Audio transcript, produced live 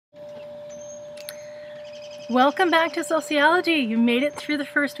Welcome back to sociology. You made it through the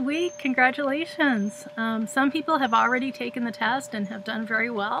first week. Congratulations. Some people have already taken the test and have done very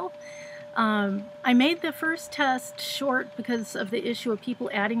well. I made the first test short because of the issue of people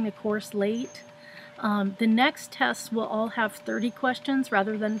adding the course late. The next tests will all have 30 questions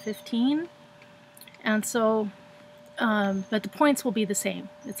rather than 15. And so, but the points will be the same.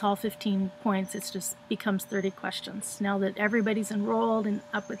 It's all 15 points. It just becomes 30 questions now that everybody's enrolled and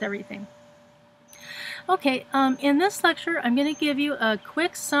up with everything. Okay, in this lecture, I'm going to give you a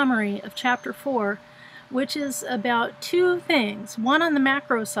quick summary of Chapter 4, which is about two things, one on the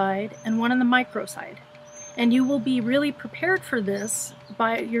macro side and one on the micro side. And you will be really prepared for this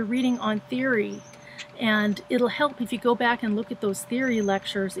by your reading on theory. And it'll help if you go back and look at those theory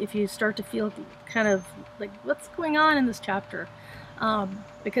lectures if you start to feel kind of like, what's going on in this chapter?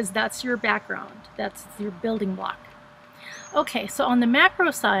 Because that's your background, that's your building block. Okay, so on the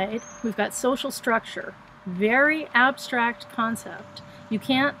macro side, we've got social structure. Very abstract concept. You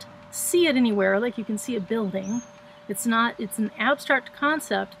can't see it anywhere like you can see a building. It's an abstract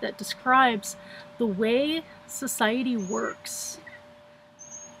concept that describes the way society works.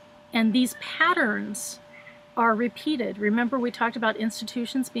 And these patterns are repeated. Remember we talked about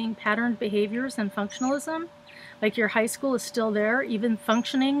institutions being patterned behaviors and functionalism? Like your high school is still there, even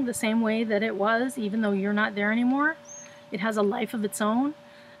functioning the same way that it was, even though you're not there anymore. It has a life of its own.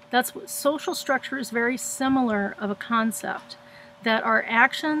 That's what social structure is, very similar of a concept, that our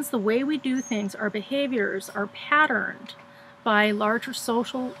actions, the way we do things, our behaviors are patterned by larger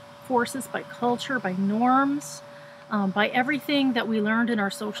social forces, by culture, by norms, by everything that we learned in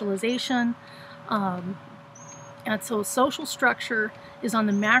our socialization. And so social structure is on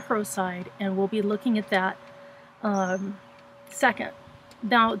the macro side, and we'll be looking at that second.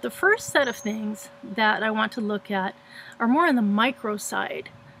 Now, the first set of things that I want to look at are more on the micro side,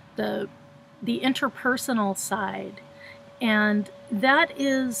 the interpersonal side, and that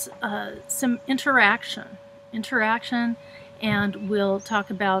is some interaction, and we'll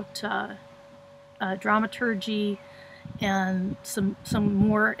talk about dramaturgy and some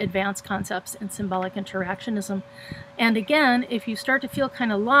more advanced concepts in symbolic interactionism. And again, if you start to feel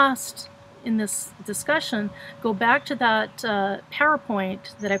kind of lost in this discussion, go back to that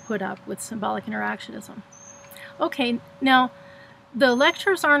PowerPoint that I put up with symbolic interactionism. Okay, now the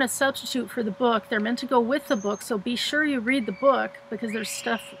lectures aren't a substitute for the book. They're meant to go with the book, so be sure you read the book because there's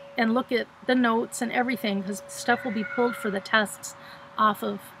stuff, and look at the notes and everything, because stuff will be pulled for the tests off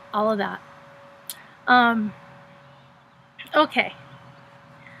of all of that. Okay,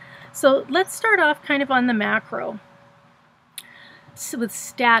 so let's start off kind of on the macro. So with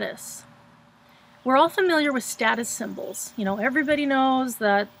status. We're all familiar with status symbols. You know, everybody knows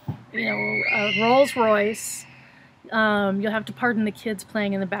that, you know, a Rolls Royce, you'll have to pardon the kids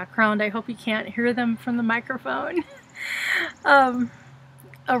playing in the background. I hope you can't hear them from the microphone.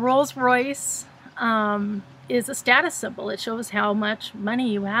 A Rolls Royce is a status symbol. It shows how much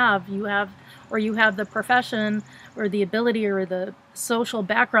money you have, or you have the profession or the ability or the social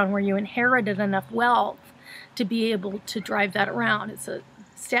background where you inherited enough wealth to be able to drive that around. It's a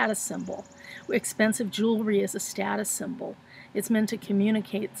status symbol. Expensive jewelry is a status symbol. It's meant to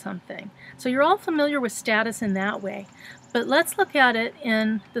communicate something. So you're all familiar with status in that way. But let's look at it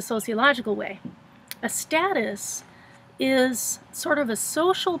in the sociological way. A status is sort of a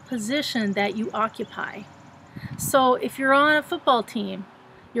social position that you occupy. So if you're on a football team,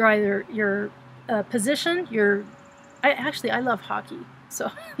 you're either your position, I love hockey.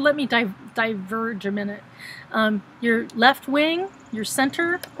 So let me diverge a minute. Your left wing, your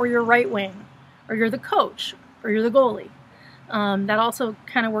center, or your right wing, or you're the coach, or you're the goalie. That also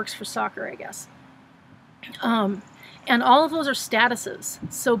kind of works for soccer, I guess. And all of those are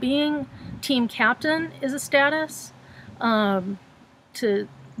statuses. So being team captain is a status. To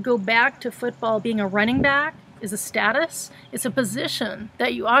go back to football, being a running back is a status. It's a position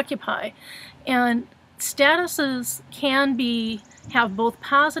that you occupy. And statuses can have both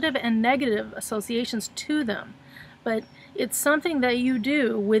positive and negative associations to them, but it's something that you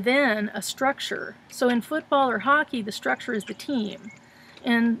do within a structure. So in football or hockey, the structure is the team.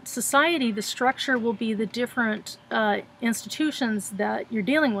 In society, the structure will be the different institutions that you're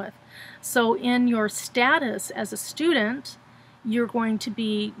dealing with. So in your status as a student, you're going to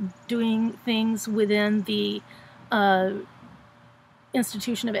be doing things within the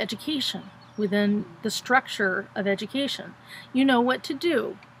institution of education, within the structure of education. You know what to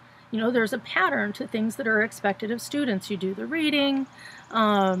do. You know, there's a pattern to things that are expected of students. You do the reading,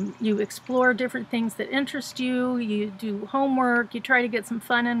 you explore different things that interest you, you do homework, you try to get some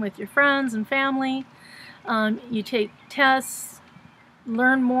fun in with your friends and family, you take tests,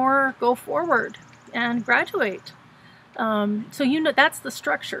 learn more, go forward. and graduate. So you know that's the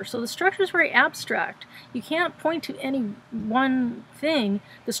structure. So the structure is very abstract. You can't point to any one thing.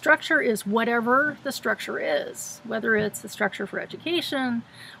 The structure is whatever the structure is, whether it's the structure for education,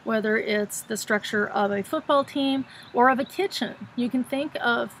 whether it's the structure of a football team or of a kitchen. You can think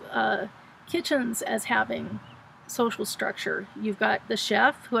of kitchens as having social structure. You've got the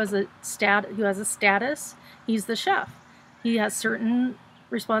chef who has a status. He's the chef. He has certain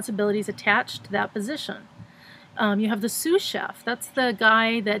responsibilities attached to that position. You have the sous chef. That's the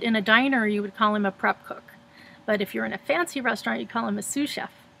guy that in a diner you would call him a prep cook. But if you're in a fancy restaurant, you call him a sous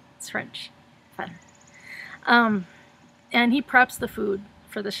chef. It's French. Fun. And he preps the food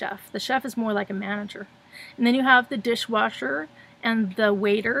for the chef. The chef is more like a manager. And then you have the dishwasher and the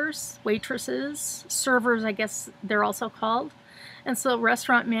waiters, waitresses, servers, I guess they're also called. And so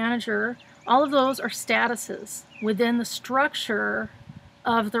restaurant manager, all of those are statuses within the structure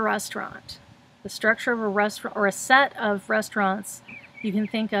of the restaurant. The structure of a restaurant or a set of restaurants you can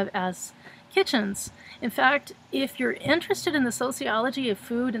think of as kitchens. In fact, if you're interested in the sociology of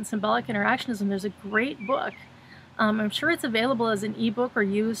food and symbolic interactionism, there's a great book. I'm sure it's available as an ebook or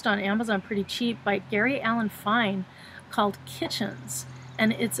used on Amazon pretty cheap by Gary Allen Fine called Kitchens.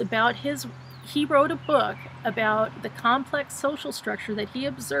 And it's about he wrote a book about the complex social structure that he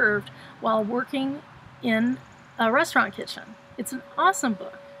observed while working in a restaurant kitchen. It's an awesome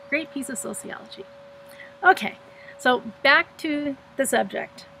book. Great piece of sociology. Okay, so back to the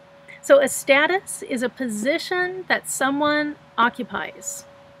subject. So a status is a position that someone occupies.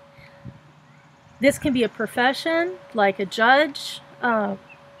 This can be a profession, like a judge,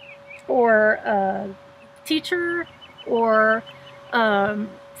 or a teacher, or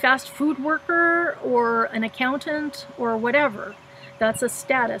fast food worker, or an accountant, or whatever. That's a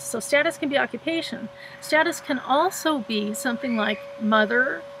status. So status can be occupation. Status can also be something like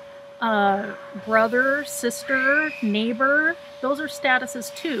mother, brother, sister, neighbor. Those are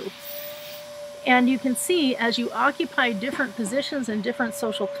statuses too. And you can see as you occupy different positions in different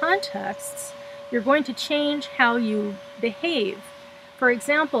social contexts, you're going to change how you behave. For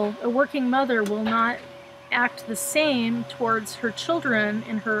example, a working mother will not act the same towards her children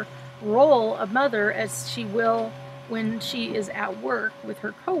in her role of mother as she will when she is at work with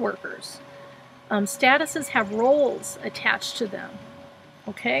her coworkers. Statuses have roles attached to them.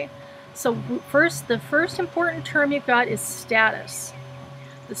 Okay? So the first important term you've got is status.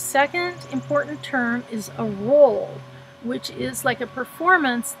 The second important term is a role, which is like a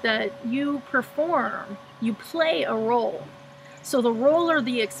performance that you perform. You play a role. So the role are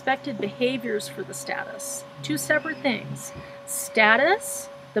the expected behaviors for the status. Two separate things. Status,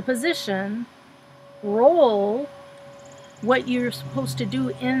 the position, role, what you're supposed to do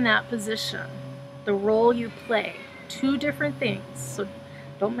in that position. The role you play. Two different things. So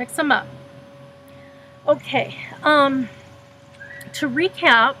don't mix them up. Okay, to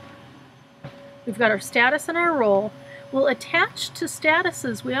recap, we've got our status and our role. Well, attached to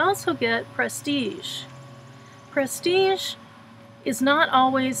statuses, we also get prestige. Prestige is not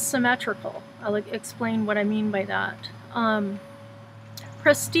always symmetrical. I'll explain what I mean by that.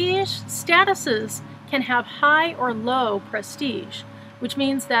 Prestige statuses can have high or low prestige, which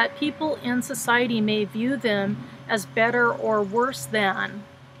means that people in society may view them as better or worse than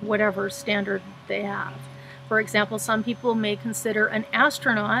whatever standard they have. For example, some people may consider an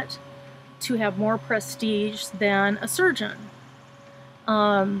astronaut to have more prestige than a surgeon.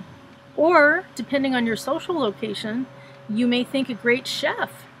 Or, depending on your social location, you may think a great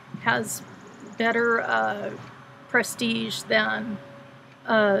chef has better prestige than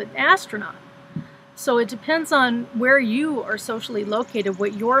an astronaut. So it depends on where you are socially located,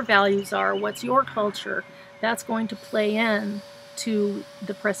 what your values are, what's your culture. That's going to play in to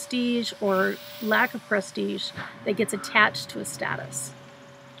the prestige or lack of prestige that gets attached to a status.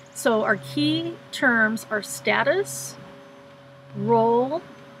 So our key terms are status, role,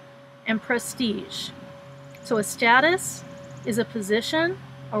 and prestige. So a status is a position,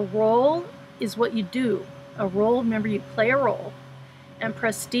 a role is what you do. A role, remember, you play a role. And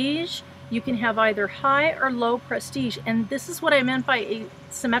prestige, you can have either high or low prestige. And this is what I meant by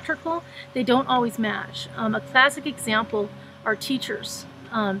asymmetrical. They don't always match. A classic example are teachers,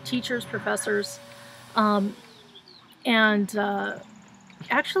 professors, and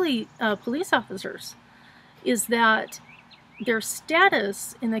actually police officers, is that their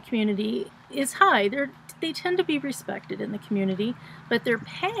status in the community is high. They tend to be respected in the community, but their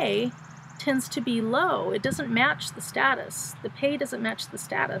pay tends to be low. It doesn't match the status. The pay doesn't match the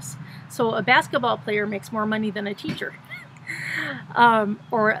status. So a basketball player makes more money than a teacher,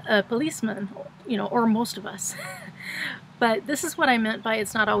 or a policeman, or most of us. But this is what I meant by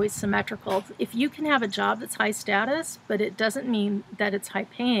it's not always symmetrical. If you can have a job that's high status, but it doesn't mean that it's high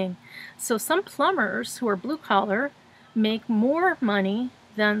paying. So some plumbers who are blue collar make more money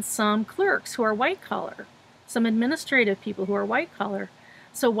than some clerks who are white collar, some administrative people who are white collar.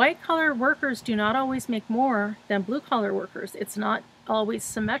 So white collar workers do not always make more than blue collar workers. It's not always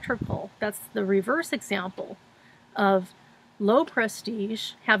symmetrical. That's the reverse example of low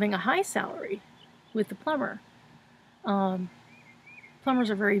prestige having a high salary with the plumber. Plumbers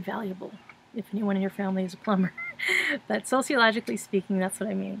are very valuable, if anyone in your family is a plumber. But sociologically speaking, that's what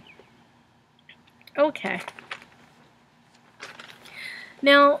I mean. Okay.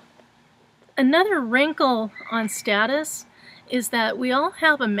 Now, another wrinkle on status is that we all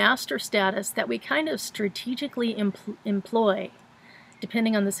have a master status that we kind of strategically employ,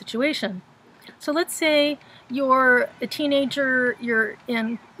 depending on the situation. So let's say you're a teenager, you're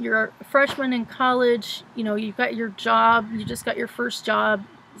a freshman in college, you know, you've got your job, you just got your first job,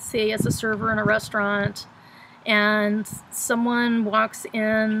 say as a server in a restaurant, and someone walks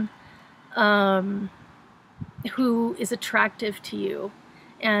in who is attractive to you,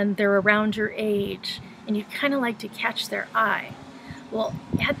 and they're around your age, and you kind of like to catch their eye. Well,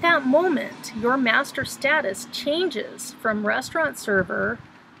 at that moment, your master status changes from restaurant server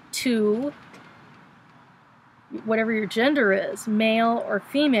to whatever your gender is, male or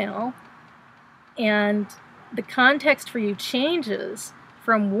female, and the context for you changes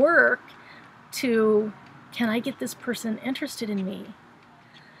from work to, can I get this person interested in me?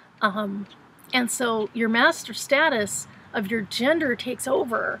 And so your master status of your gender takes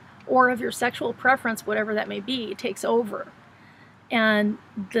over, or of your sexual preference, whatever that may be, takes over. And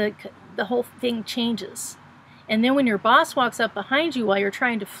the whole thing changes. And then when your boss walks up behind you while you're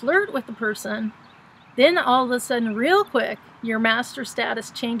trying to flirt with the person, then all of a sudden, real quick, your master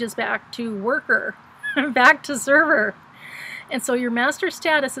status changes back to worker, back to server. And so your master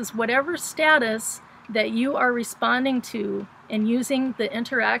status is whatever status that you are responding to and using the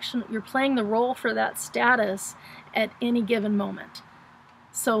interaction, you're playing the role for that status at any given moment.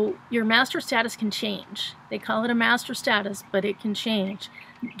 So your master status can change. They call it a master status, but it can change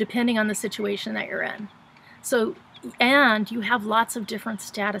depending on the situation that you're in. So, and you have lots of different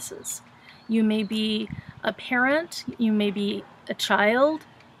statuses. You may be a parent, you may be a child,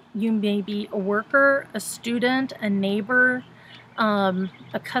 you may be a worker, a student, a neighbor,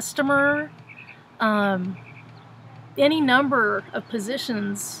 a customer, any number of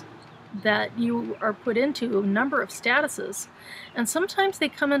positions that you are put into, a number of statuses, and sometimes they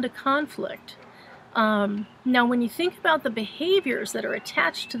come into conflict. Now, when you think about the behaviors that are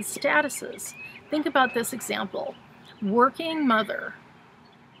attached to the statuses, think about this example. Working mother.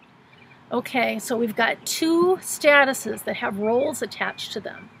 Okay, so we've got two statuses that have roles attached to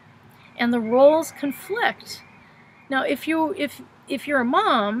them, and the roles conflict. Now, if you're a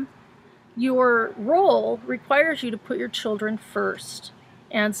mom, your role requires you to put your children first,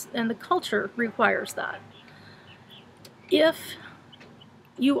 and the culture requires that. If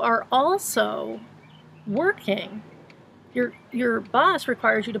you are also working, your boss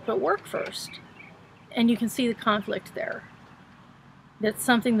requires you to put work first, and you can see the conflict there. That's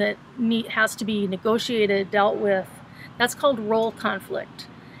something that has to be negotiated, dealt with. That's called role conflict.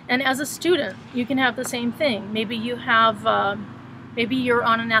 And as a student, you can have the same thing. Maybe you have, maybe you're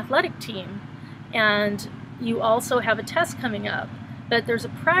on an athletic team, and you also have a test coming up, but there's a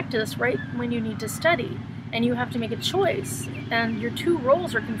practice right when you need to study, and you have to make a choice, and your two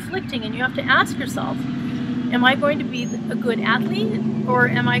roles are conflicting, and you have to ask yourself, am I going to be a good athlete, or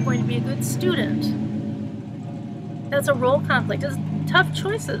am I going to be a good student? That's a role conflict. It's tough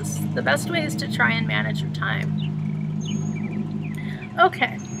choices. The best way is to try and manage your time.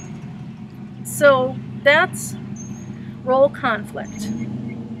 Okay, so that's role conflict.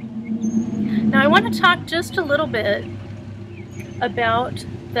 Now I want to talk just a little bit about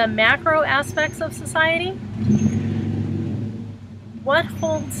the macro aspects of society. What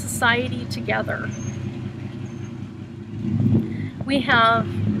holds society together? We have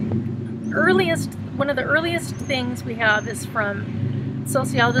one of the earliest things we have is from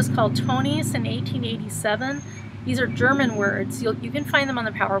sociologists called Tönnies in 1887. These are German words. You can find them on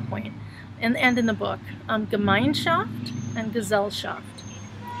the PowerPoint and in the book. Gemeinschaft and Gesellschaft.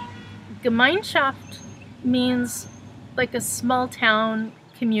 Gemeinschaft means like a small town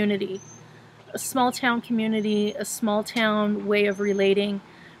community. A small town community, a small town way of relating,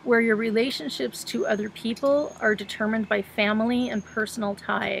 where your relationships to other people are determined by family and personal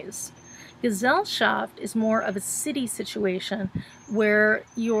ties. Gesellschaft is more of a city situation where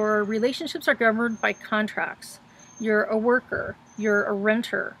your relationships are governed by contracts. You're a worker, you're a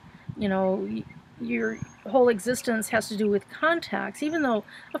renter, you know, your whole existence has to do with contacts, even though,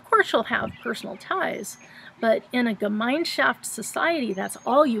 of course, you'll have personal ties. But in a Gemeinschaft society, that's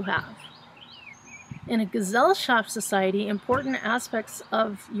all you have. In a Gesellschaft society, important aspects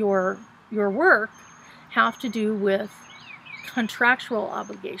of your work have to do with contractual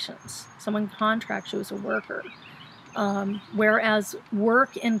obligations. Someone contracts you as a worker. Whereas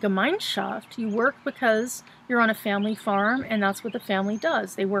work in Gemeinschaft, you work because you're on a family farm, and that's what the family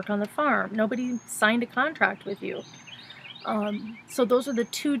does. They work on the farm. Nobody signed a contract with you. So those are the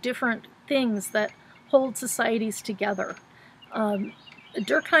two different things that hold societies together.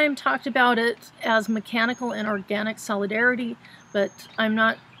 Durkheim talked about it as mechanical and organic solidarity, but I'm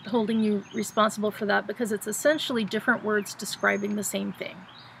not holding you responsible for that because it's essentially different words describing the same thing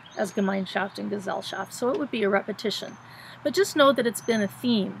as Gemeinschaft and Gesellschaft, so it would be a repetition. But just know that it's been a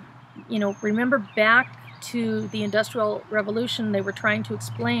theme. You know, remember back to the Industrial Revolution, they were trying to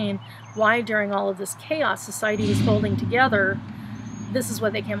explain why during all of this chaos society was holding together. This is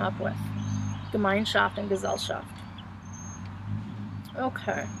what they came up with: Gemeinschaft and Gesellschaft.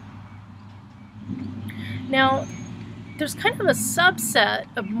 Okay. Now, there's kind of a subset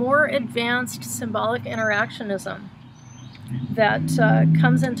of more advanced symbolic interactionism that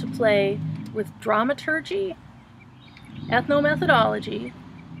comes into play with dramaturgy, ethnomethodology,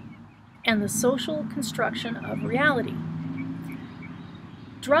 and the social construction of reality.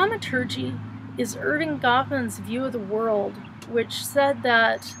 Dramaturgy is Erving Goffman's view of the world, which said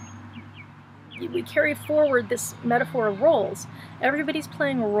that we carry forward this metaphor of roles. Everybody's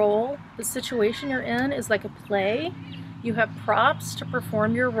playing a role. The situation you're in is like a play. You have props to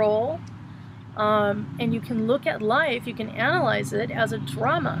perform your role. And you can look at life, you can analyze it as a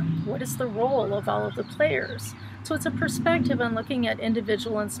drama. What is the role of all of the players? So it's a perspective on looking at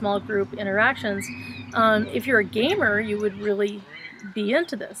individual and small group interactions. If you're a gamer, you would really be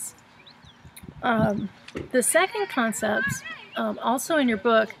into this. The second concept, also in your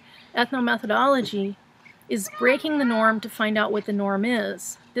book, Ethnomethodology, is breaking the norm to find out what the norm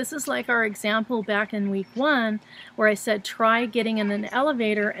is. This is like our example back in week 1, where I said try getting in an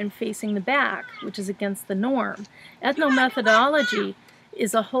elevator and facing the back, which is against the norm. Ethnomethodology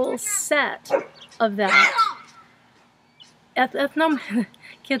is a whole set of that.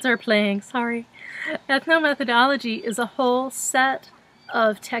 Kids are playing, sorry. Ethnomethodology is a whole set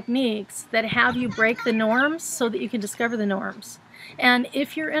of techniques that have you break the norms so that you can discover the norms. And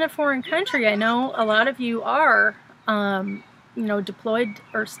if you're in a foreign country, I know a lot of you are, you know, deployed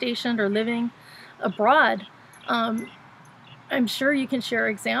or stationed or living abroad. I'm sure you can share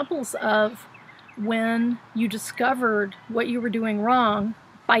examples of when you discovered what you were doing wrong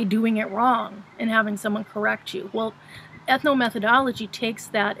by doing it wrong and having someone correct you. Well, ethnomethodology takes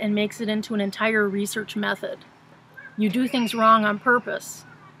that and makes it into an entire research method. You do things wrong on purpose.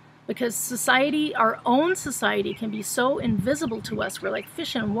 Because society, our own society, can be so invisible to us. We're like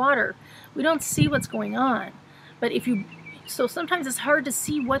fish in water. We don't see what's going on. But so sometimes it's hard to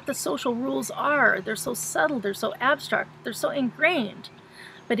see what the social rules are. They're so subtle, they're so abstract, they're so ingrained.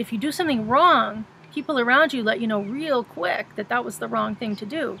 But if you do something wrong, people around you let you know real quick that that was the wrong thing to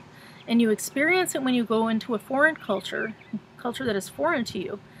do. And you experience it when you go into a foreign culture that is foreign to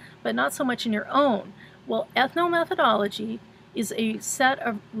you, but not so much in your own. Well, ethnomethodology is a set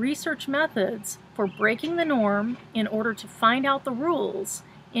of research methods for breaking the norm in order to find out the rules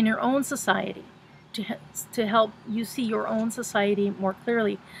in your own society, to help you see your own society more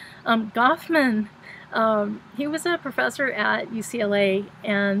clearly. Goffman, he was a professor at UCLA,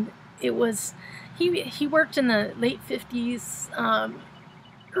 and he worked in the late 50s,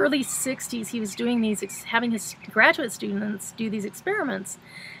 early 60s. He was doing having his graduate students do these experiments,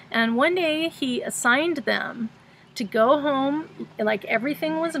 and one day he assigned them to go home like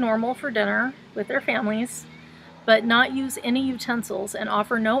everything was normal for dinner with their families, but not use any utensils and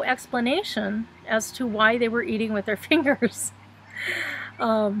offer no explanation as to why they were eating with their fingers.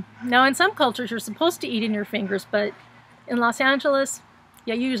 Now, in some cultures, you're supposed to eat in your fingers, but in Los Angeles,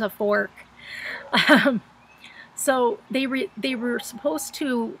 you use a fork. So they were supposed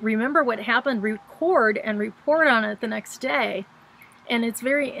to remember what happened, record, and report on it the next day. And it's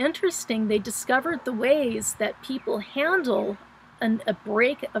very interesting, they discovered the ways that people handle a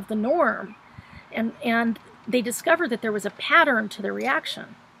break of the norm. And they discovered that there was a pattern to their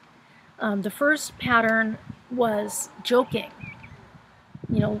reaction. The first pattern was joking.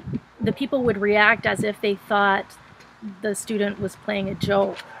 You know, the people would react as if they thought the student was playing a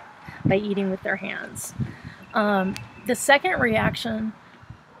joke by eating with their hands. The second reaction,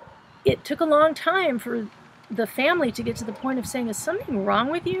 it took a long time for the family to get to the point of saying, is something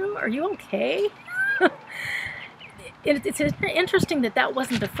wrong with you? Are you okay? It's interesting that that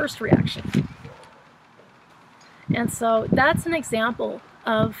wasn't the first reaction. And so that's an example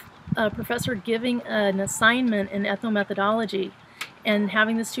of a professor giving an assignment in ethnomethodology and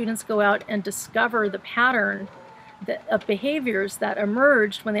having the students go out and discover the pattern of behaviors that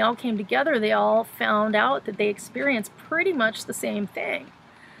emerged when they all came together. They all found out that they experienced pretty much the same thing.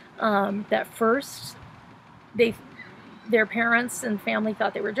 That first, their parents and family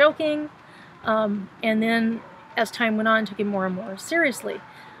thought they were joking, and then as time went on, took it more and more seriously.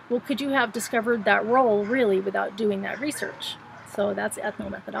 Well, could you have discovered that role really without doing that research? So that's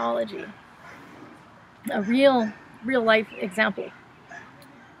ethnomethodology. A real life example.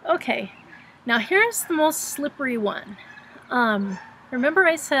 Okay, now here's the most slippery one. Remember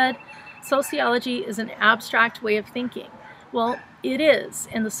I said sociology is an abstract way of thinking. Well, it is,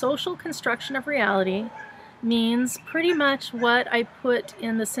 and the social construction of reality means pretty much what I put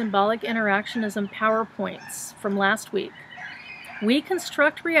in the symbolic interactionism PowerPoints from last week. We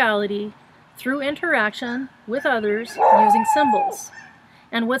construct reality through interaction with others using symbols.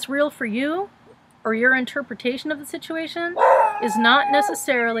 And what's real for you, or your interpretation of the situation, is not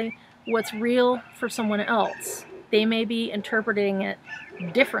necessarily what's real for someone else. They may be interpreting it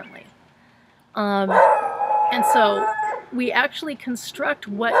differently. And so we actually construct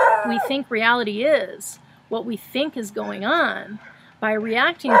what we think reality is, what we think is going on, by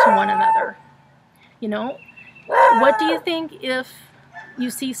reacting to one another. You know, what do you think if you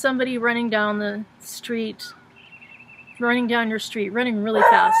see somebody running down the street, running really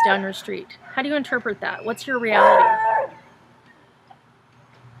fast down your street? How do you interpret that? What's your reality?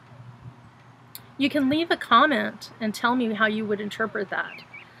 You can leave a comment and tell me how you would interpret that.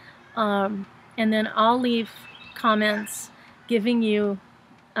 And then I'll leave comments giving you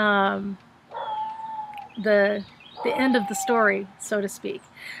the end of the story, so to speak.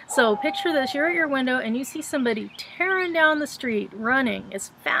 So picture this, you're at your window and you see somebody tearing down the street, running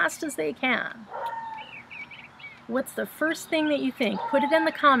as fast as they can. What's the first thing that you think? Put it in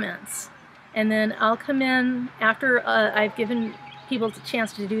the comments, and then I'll come in after I've given people a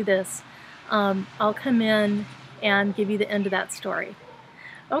chance to do this. I'll come in and give you the end of that story.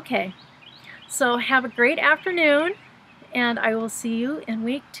 Okay, so have a great afternoon, and I will see you in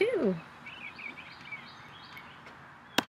week 2.